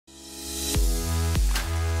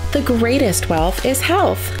The greatest wealth is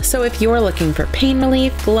health. So if you're looking for pain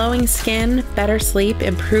relief, glowing skin, better sleep,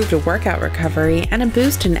 improved workout recovery, and a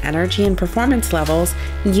boost in energy and performance levels,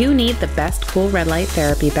 you need the Bestqool Red Light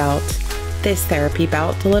Therapy Belt. This therapy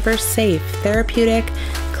belt delivers safe, therapeutic,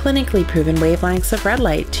 clinically proven wavelengths of red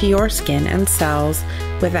light to your skin and cells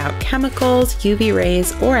without chemicals, UV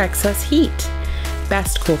rays, or excess heat.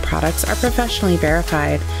 Bestqool products are professionally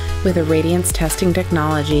verified with a radiance testing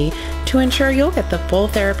technology to ensure you'll get the full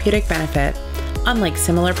therapeutic benefit, unlike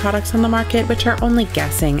similar products on the market which are only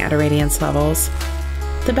guessing at radiance levels.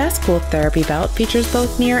 The Bestqool Therapy Belt features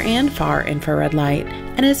both near and far infrared light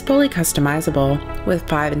and is fully customizable with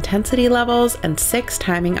 5 intensity levels and 6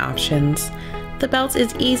 timing options. The belt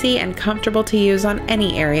is easy and comfortable to use on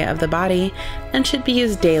any area of the body and should be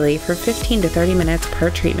used daily for 15 to 30 minutes per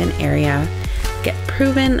treatment area. Get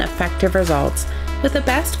proven, effective results with the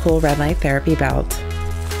Bestqool Red Light Therapy Belt.